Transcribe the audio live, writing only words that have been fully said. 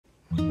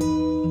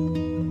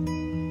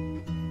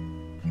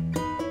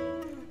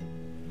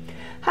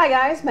Hi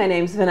guys, my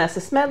name's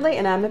Vanessa Smedley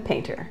and I'm a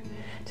painter.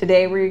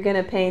 Today we're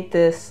going to paint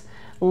this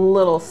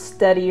little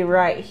study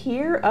right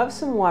here of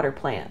some water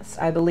plants.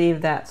 I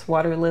believe that's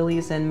water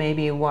lilies and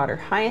maybe water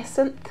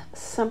hyacinth,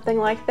 something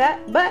like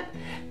that, but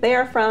they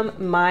are from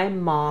my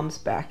mom's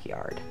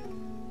backyard.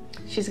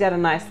 She's got a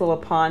nice little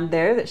pond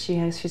there that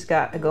she's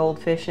got a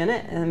goldfish in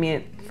it. I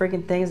mean,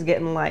 freaking thing's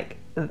getting like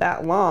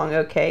that long,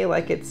 okay?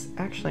 Like it's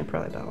actually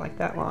probably about like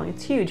that long.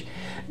 It's huge.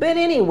 But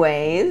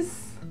anyways,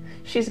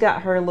 she's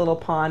got her little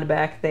pond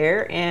back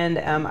there, and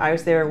I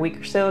was there a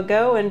week or so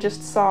ago and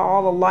just saw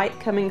all the light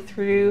coming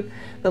through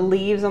the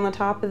leaves on the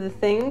top of the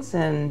things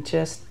and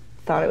just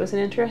thought it was an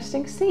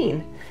interesting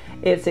scene.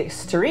 It's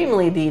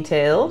extremely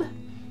detailed.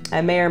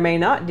 I may or may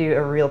not do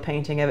a real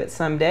painting of it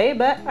someday,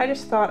 but I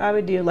just thought I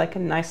would do like a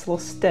nice little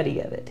study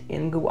of it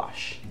in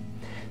gouache.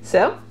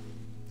 So,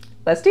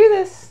 let's do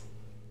this.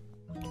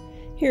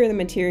 Here are the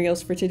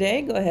materials for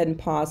today. Go ahead and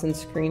pause and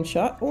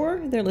screenshot,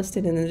 or they're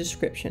listed in the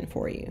description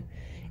for you.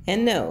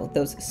 And no,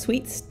 those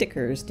sweet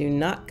stickers do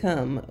not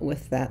come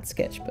with that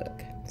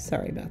sketchbook.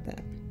 Sorry about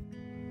that.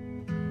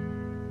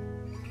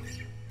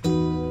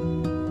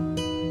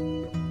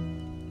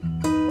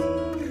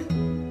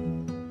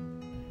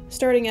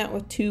 Starting out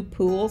with 2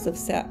 pools of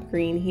sap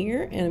green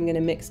here, and I'm going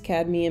to mix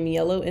cadmium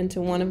yellow into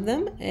one of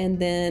them, and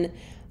then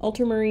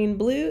ultramarine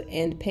blue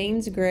and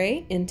Payne's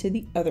gray into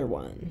the other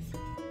one.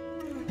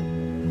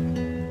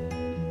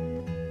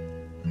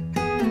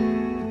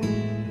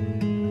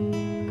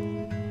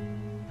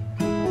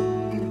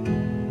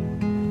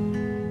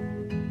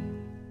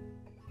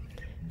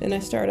 Then I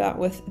start out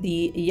with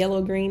the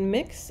yellow-green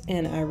mix,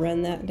 and I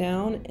run that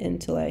down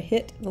until I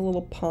hit the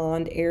little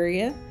pond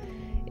area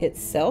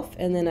itself,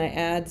 and then I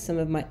add some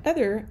of my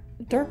other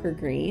darker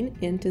green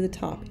into the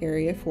top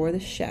area for the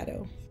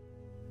shadow.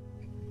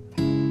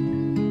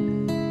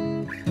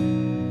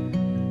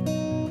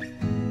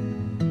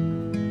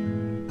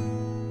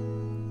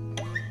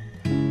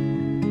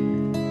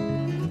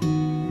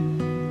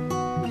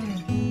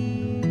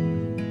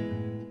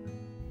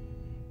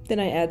 Then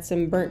I add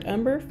some burnt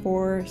umber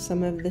for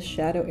some of the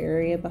shadow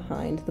area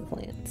behind the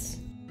plants.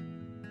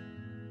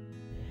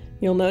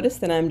 You'll notice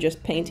that I'm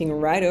just painting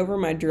right over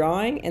my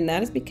drawing, and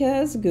that is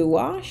because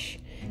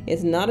gouache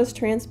is not as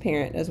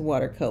transparent as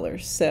watercolor,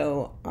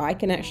 so I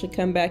can actually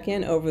come back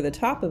in over the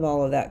top of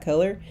all of that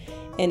color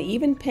and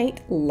even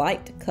paint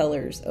light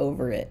colors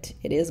over it.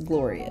 It is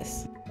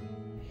glorious.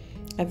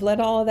 I've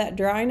let all of that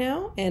dry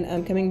now, and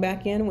I'm coming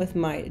back in with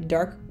my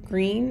dark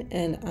green,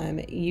 and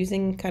I'm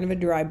using kind of a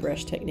dry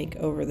brush technique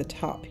over the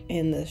top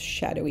in the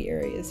shadowy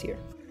areas here.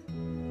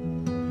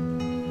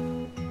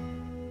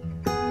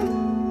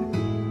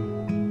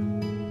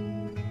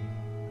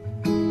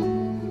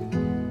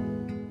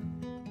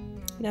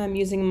 Now I'm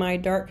using my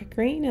dark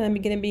green, and I'm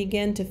going to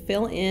begin to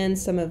fill in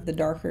some of the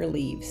darker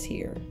leaves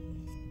here.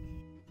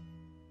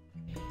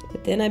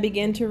 But then I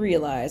begin to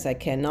realize I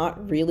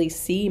cannot really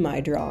see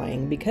my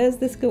drawing because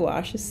this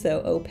gouache is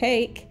so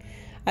opaque.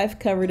 I've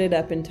covered it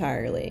up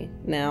entirely.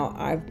 Now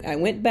I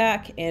went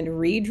back and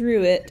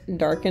redrew it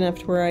dark enough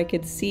to where I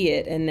could see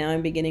it, and now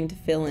I'm beginning to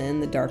fill in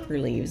the darker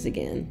leaves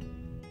again.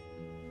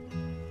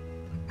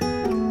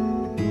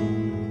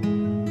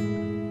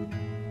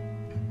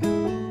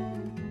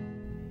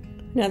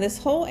 Now this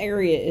whole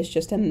area is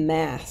just a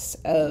mass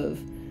of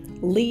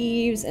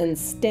leaves and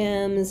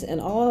stems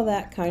and all of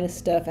that kind of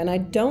stuff, and I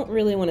don't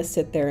really want to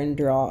sit there and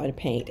draw and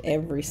paint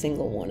every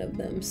single one of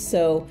them.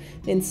 So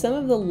in some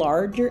of the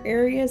larger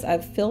areas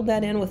I've filled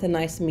that in with a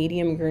nice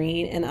medium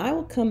green, and I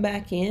will come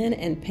back in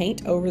and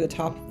paint over the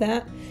top of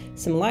that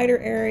some lighter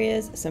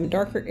areas, some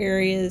darker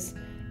areas,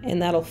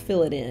 and that'll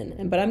fill it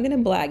in. But I'm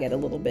going to blag it a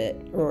little bit,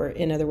 or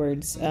in other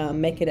words,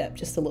 make it up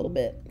just a little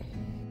bit.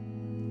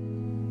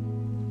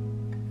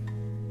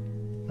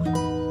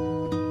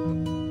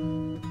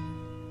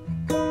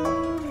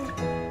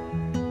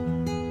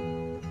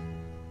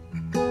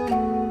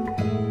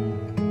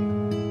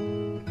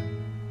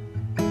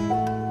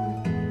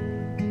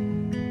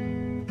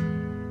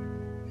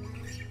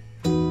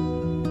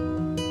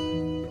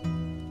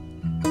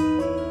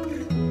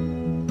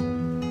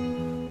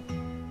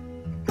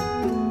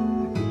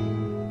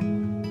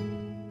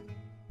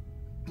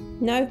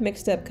 Now I've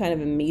mixed up kind of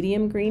a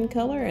medium green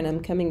color, and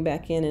I'm coming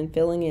back in and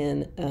filling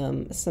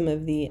in some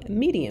of the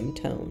medium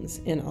tones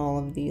in all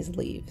of these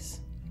leaves.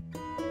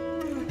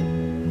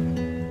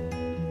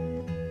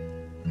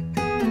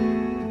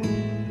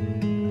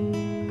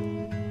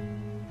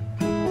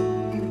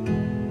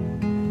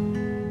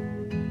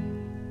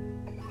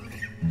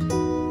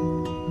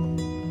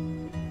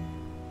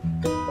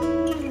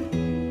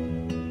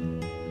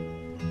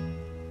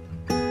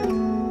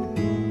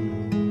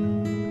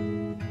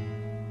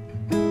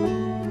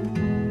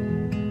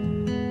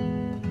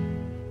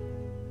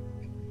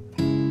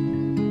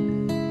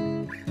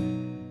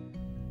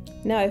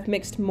 Now I've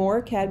mixed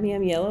more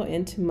cadmium yellow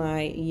into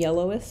my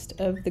yellowest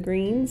of the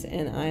greens,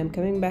 and I'm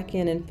coming back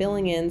in and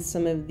filling in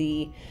some of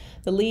the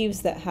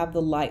leaves that have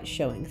the light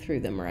showing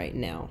through them right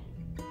now.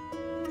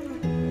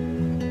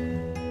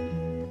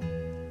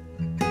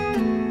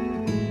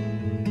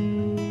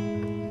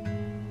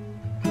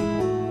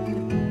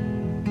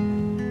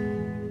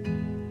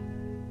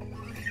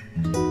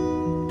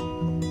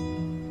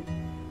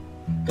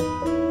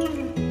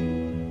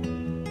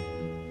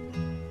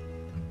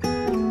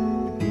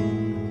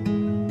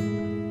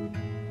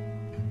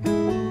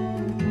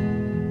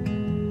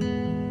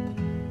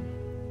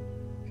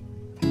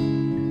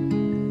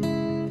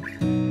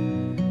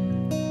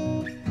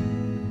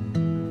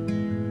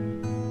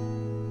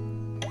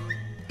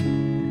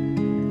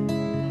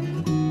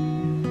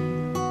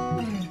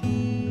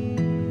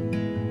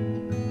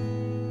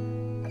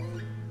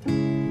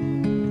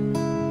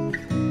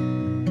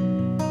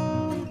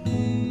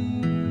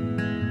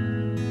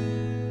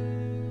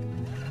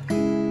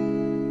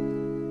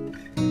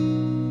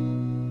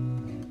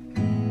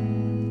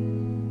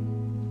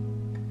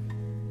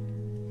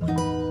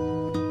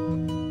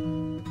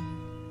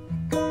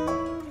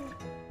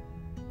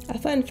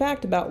 fun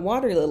fact about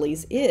water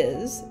lilies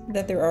is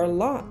that there are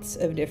lots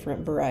of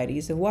different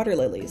varieties of water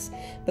lilies,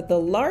 but the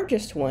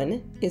largest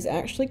one is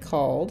actually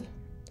called,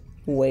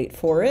 wait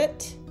for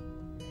it,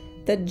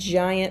 the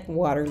giant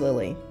water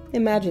lily.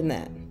 Imagine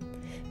that.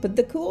 But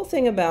the cool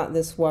thing about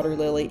this water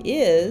lily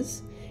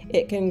is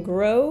it can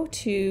grow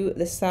to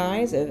the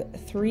size of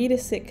 3 to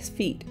 6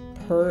 feet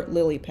per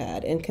lily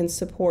pad and can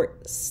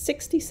support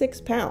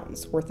 66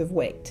 pounds worth of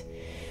weight.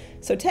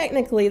 So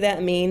technically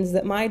that means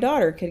that my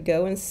daughter could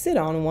go and sit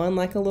on one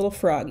like a little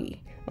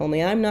froggy.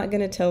 Only I'm not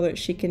going to tell her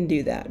she can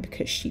do that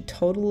because she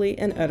totally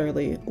and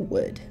utterly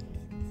would.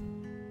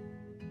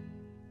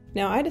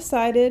 Now I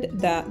decided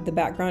that the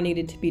background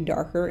needed to be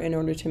darker in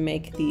order to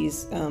make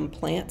these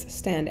plants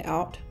stand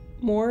out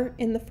more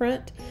in the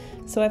front.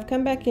 So I've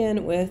come back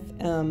in with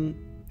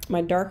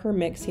my darker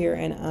mix here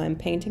and I'm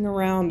painting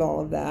around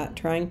all of that,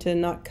 trying to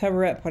not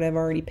cover up what I've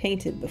already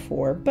painted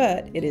before,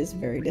 but it is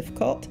very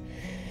difficult.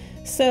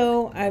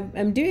 So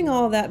I'm doing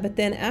all of that, but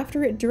then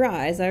after it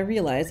dries, I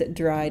realize it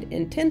dried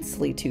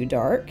intensely too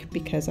dark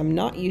because I'm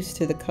not used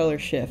to the color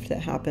shift that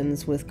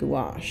happens with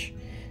gouache.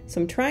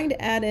 So I'm trying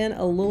to add in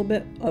a little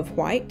bit of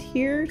white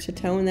here to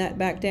tone that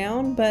back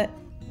down, but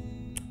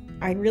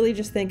I really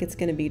just think it's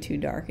going to be too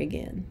dark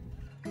again.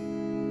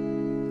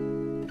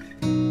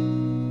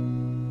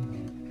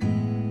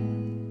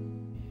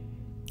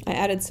 I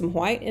added some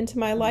white into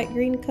my light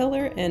green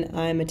color and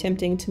I'm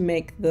attempting to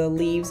make the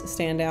leaves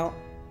stand out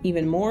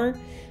even more.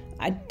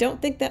 I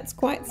don't think that's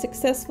quite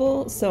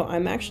successful, so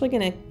I'm actually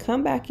going to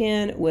come back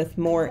in with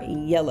more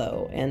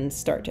yellow and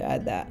start to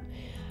add that.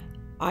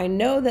 I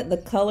know that the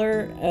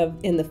color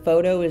in the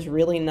photo is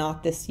really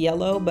not this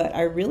yellow, but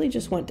I really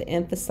just want to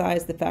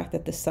emphasize the fact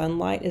that the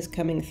sunlight is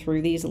coming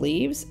through these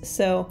leaves,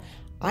 so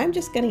I'm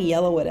just going to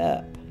yellow it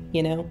up,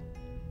 you know.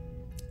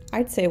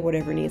 I'd say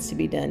whatever needs to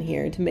be done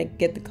here to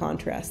get the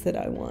contrast that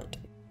I want.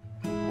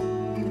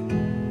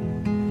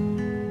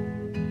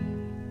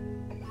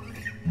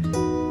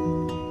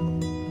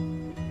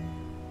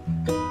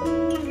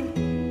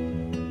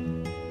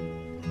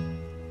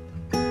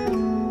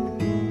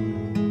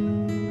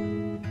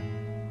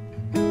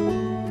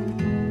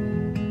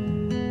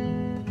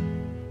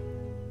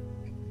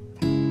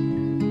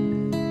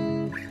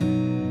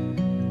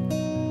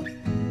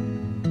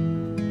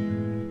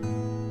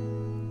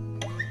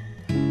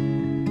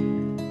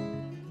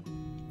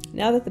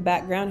 Now that the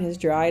background has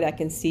dried, I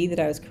can see that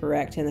I was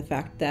correct in the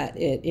fact that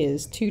it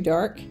is too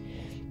dark.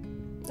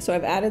 So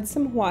I've added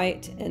some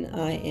white and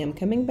I am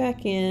coming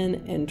back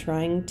in and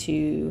trying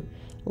to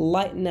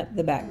lighten up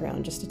the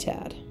background just a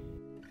tad.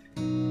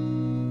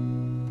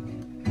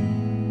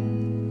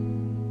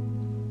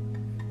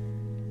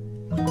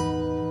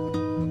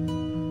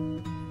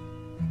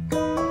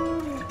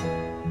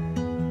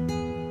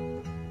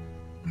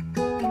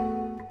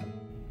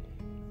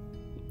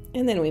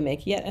 And then we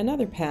make yet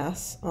another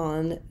pass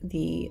on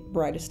the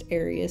brightest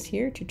areas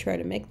here to try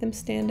to make them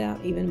stand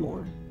out even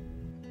more.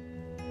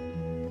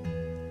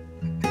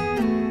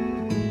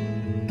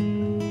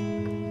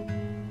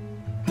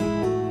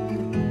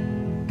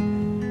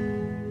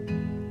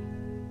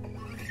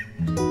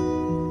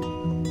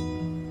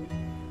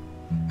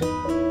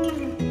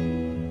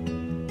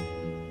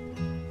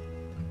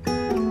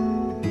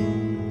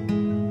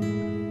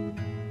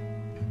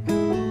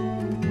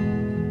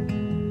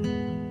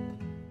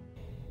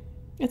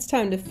 It's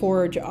time to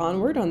forge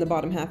onward on the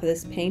bottom half of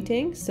this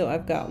painting. So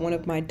I've got one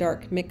of my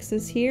dark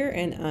mixes here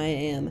and I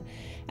am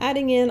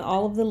adding in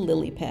all of the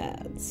lily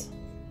pads.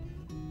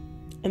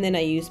 And then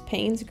I use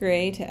Payne's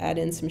Gray to add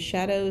in some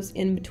shadows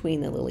in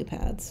between the lily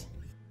pads.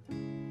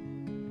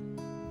 I'm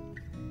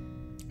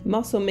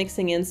also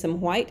mixing in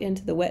some white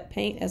into the wet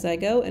paint as I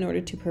go in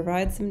order to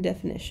provide some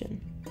definition.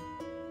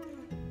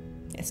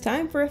 It's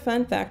time for a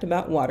fun fact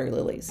about water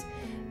lilies.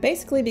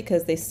 Basically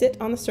because they sit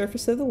on the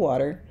surface of the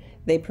water,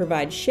 they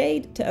provide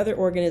shade to other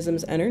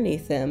organisms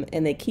underneath them,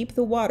 and they keep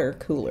the water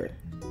cooler.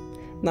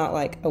 Not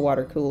like a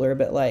water cooler,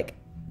 but like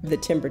the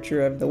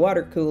temperature of the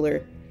water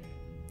cooler.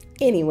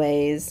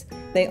 Anyways,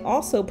 they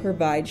also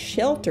provide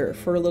shelter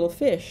for little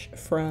fish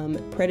from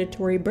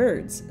predatory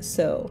birds,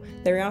 so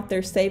they're out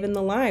there saving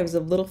the lives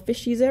of little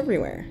fishies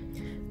everywhere.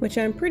 Which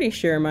I'm pretty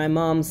sure my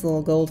mom's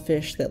little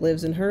goldfish that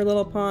lives in her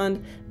little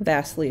pond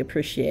vastly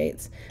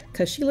appreciates,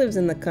 because she lives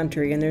in the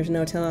country and there's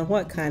no telling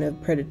what kind of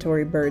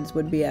predatory birds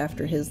would be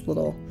after his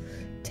little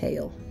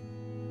tail.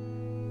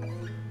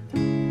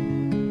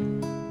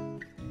 And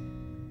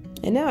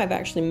now I've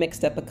actually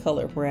mixed up a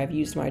color where I've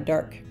used my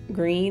dark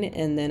green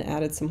and then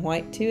added some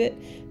white to it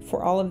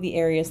for all of the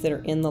areas that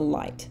are in the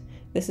light.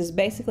 This is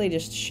basically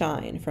just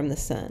shine from the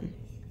sun.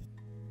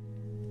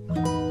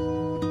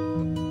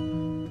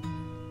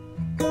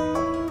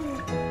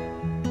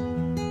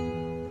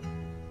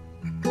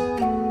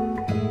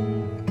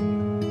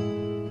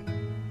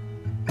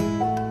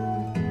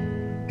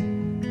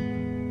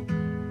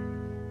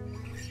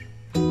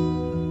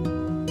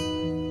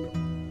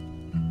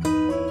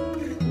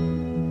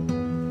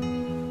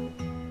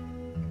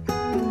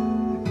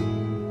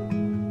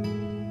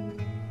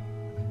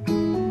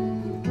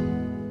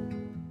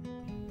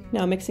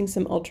 Now mixing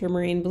some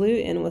ultramarine blue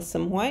in with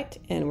some white,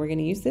 and we're going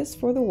to use this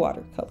for the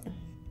watercolor.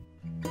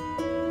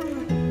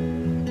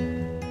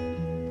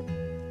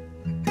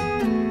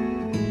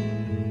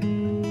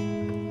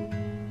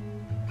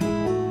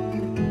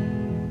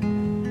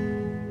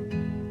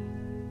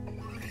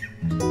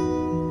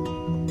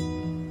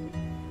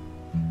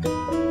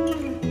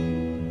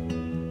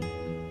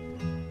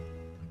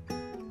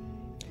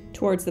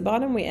 Towards the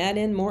bottom, we add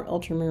in more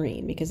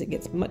ultramarine because it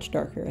gets much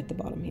darker at the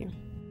bottom here.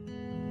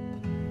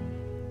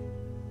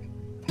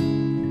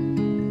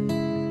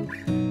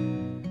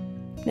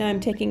 Now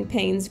I'm taking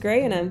Payne's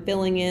Gray and I'm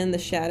filling in the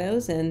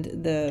shadows and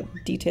the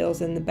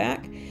details in the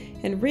back.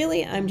 And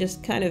really, I'm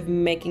just kind of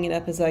making it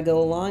up as I go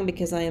along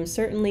because I am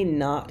certainly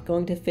not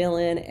going to fill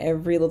in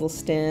every little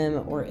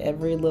stem or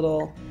every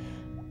little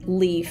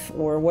leaf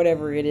or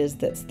whatever it is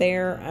that's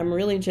there. I'm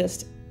really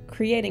just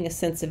creating a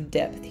sense of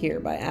depth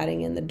here by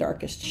adding in the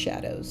darkest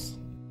shadows.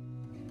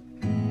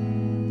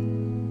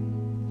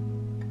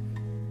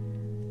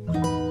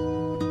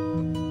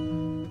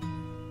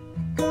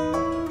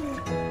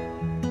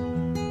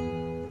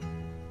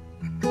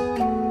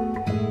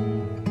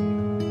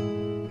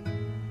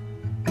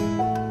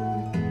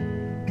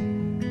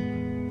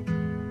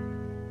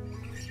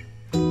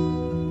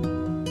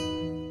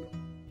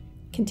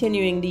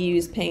 Continuing to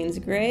use Payne's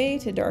Gray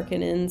to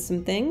darken in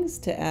some things,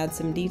 to add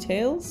some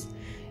details.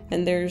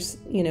 And there's,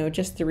 you know,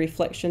 just the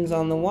reflections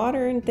on the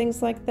water and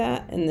things like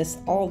that. And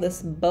all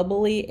this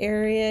bubbly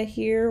area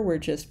here, we're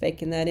just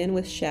faking that in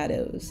with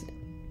shadows.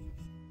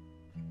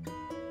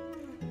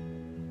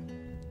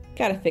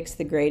 Gotta fix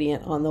the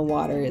gradient on the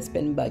water, it's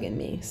been bugging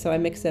me. So I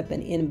mix up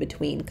an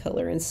in-between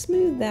color and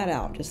smooth that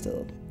out just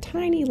a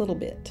tiny little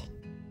bit.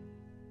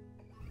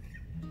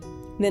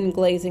 Then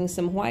glazing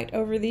some white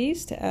over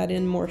these to add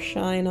in more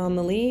shine on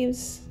the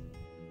leaves.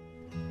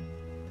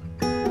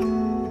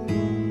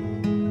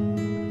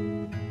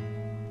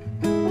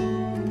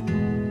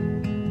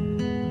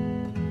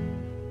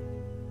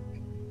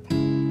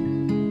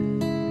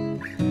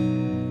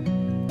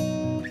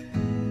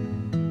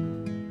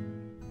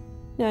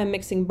 Now I'm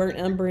mixing burnt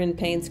umber and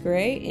Payne's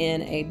Gray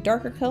in a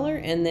darker color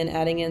and then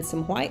adding in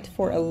some white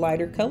for a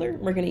lighter color.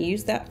 We're going to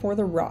use that for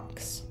the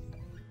rocks.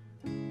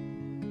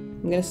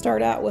 I'm going to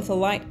start out with a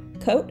light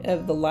coat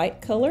of the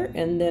light color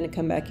and then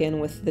come back in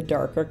with the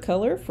darker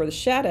color for the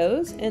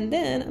shadows, and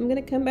then I'm going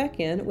to come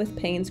back in with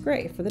Payne's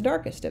Gray for the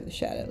darkest of the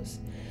shadows.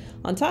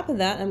 On top of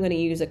that, I'm going to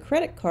use a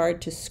credit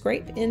card to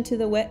scrape into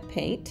the wet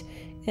paint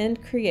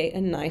and create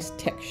a nice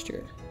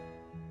texture.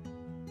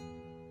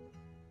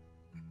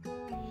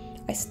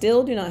 I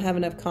still do not have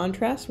enough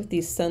contrast with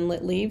these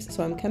sunlit leaves,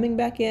 so I'm coming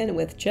back in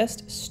with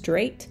just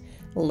straight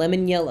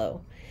lemon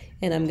yellow.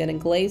 And I'm going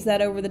to glaze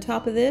that over the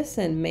top of this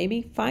and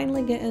maybe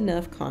finally get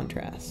enough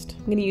contrast.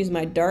 I'm going to use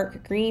my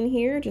dark green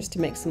here just to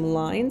make some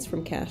lines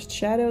from cast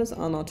shadows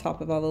on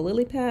top of all the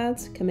lily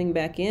pads, coming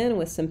back in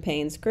with some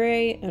Payne's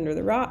Gray under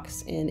the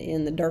rocks and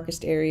in the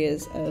darkest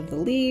areas of the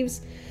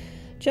leaves,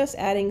 just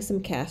adding some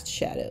cast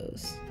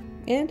shadows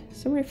and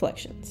some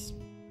reflections.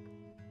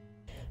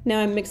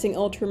 Now I'm mixing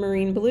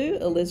ultramarine blue,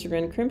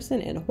 alizarin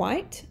crimson, and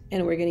white,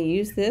 and we're going to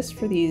use this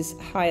for these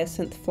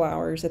hyacinth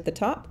flowers at the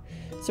top.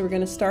 So we're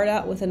going to start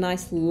out with a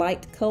nice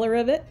light color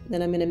of it,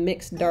 then I'm going to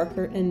mix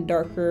darker and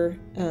darker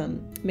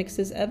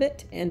mixes of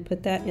it and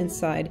put that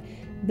inside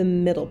the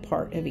middle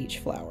part of each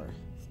flower.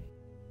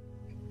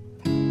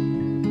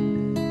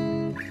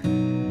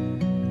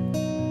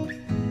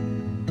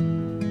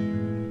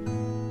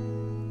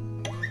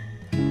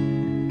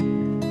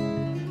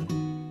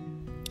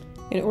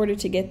 In order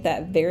to get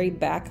that very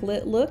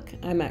backlit look,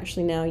 I'm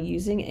actually now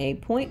using a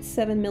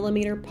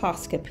 0.7mm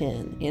Posca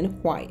pen in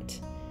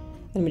white.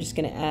 I'm just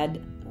going to add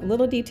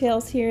little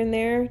details here and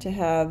there to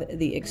have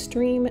the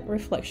extreme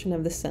reflection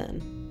of the sun.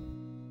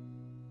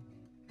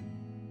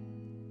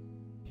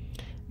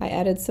 I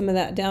added some of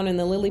that down in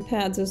the lily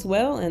pads as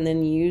well, and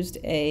then used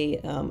a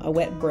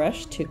wet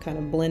brush to kind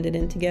of blend it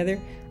in together.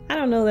 I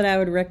don't know that I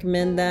would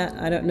recommend that.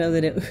 I don't know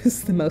that it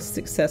was the most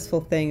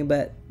successful thing,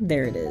 but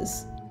there it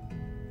is.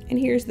 And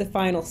here's the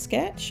final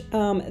sketch.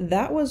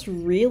 That was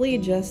really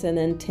just an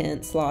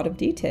intense lot of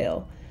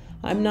detail.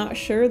 I'm not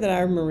sure that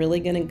I'm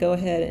really going to go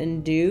ahead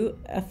and do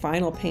a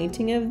final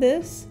painting of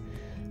this,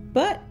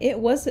 but it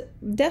was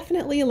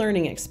definitely a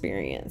learning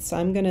experience.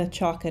 I'm going to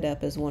chalk it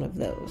up as one of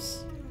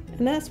those.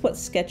 And that's what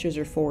sketches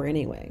are for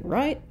anyway,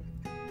 right?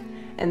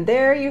 And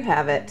there you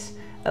have it,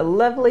 a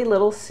lovely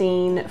little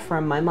scene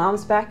from my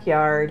mom's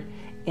backyard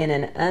in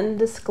an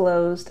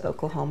undisclosed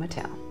Oklahoma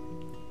town.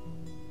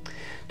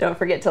 Don't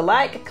forget to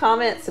like,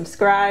 comment,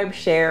 subscribe,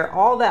 share,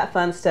 all that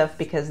fun stuff,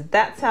 because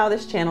that's how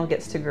this channel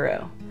gets to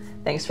grow.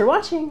 Thanks for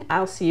watching.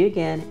 I'll see you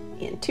again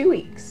in 2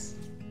 weeks.